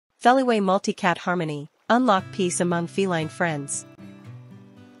FELIWAY MultiCat Harmony, unlock peace among feline friends.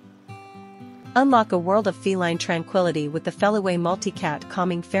 Unlock a world of feline tranquility with the FELIWAY MultiCat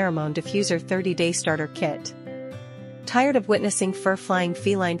Calming Pheromone Diffuser 30-Day Starter Kit. Tired of witnessing fur-flying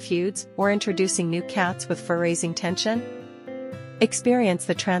feline feuds or introducing new cats with fur-raising tension? Experience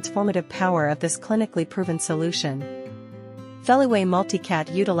the transformative power of this clinically proven solution. FELIWAY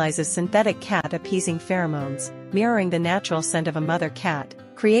MultiCat utilizes synthetic cat appeasing pheromones, mirroring the natural scent of a mother cat,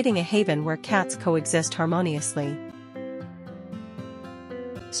 creating a haven where cats coexist harmoniously.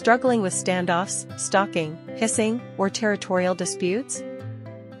 Struggling with standoffs, stalking, hissing, or territorial disputes?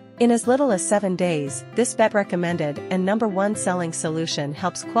 In as little as 7 days, this vet-recommended and #1 selling solution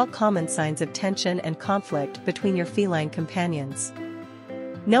helps quell common signs of tension and conflict between your feline companions.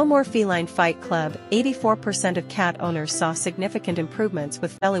 No more feline fight club. 84% of cat owners saw significant improvements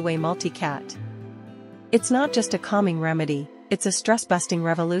with FELIWAY MultiCat. It's not just a calming remedy, it's a stress-busting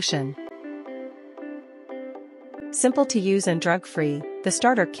revolution. Simple to use and drug-free, the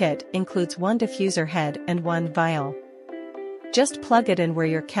starter kit includes 1 diffuser head and 1 vial. Just plug it in where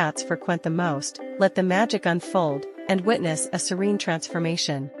your cats frequent the most, let the magic unfold, and witness a serene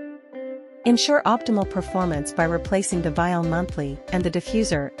transformation. Ensure optimal performance by replacing the vial monthly and the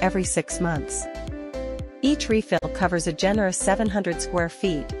diffuser every 6 months. Each refill covers a generous 700 square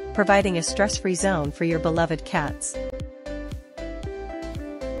feet, providing a stress-free zone for your beloved cats.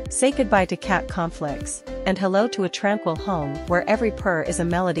 Say goodbye to cat conflicts, and hello to a tranquil home where every purr is a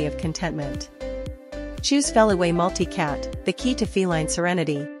melody of contentment. Choose FELIWAY MultiCat, the key to feline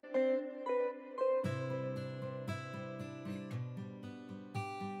serenity.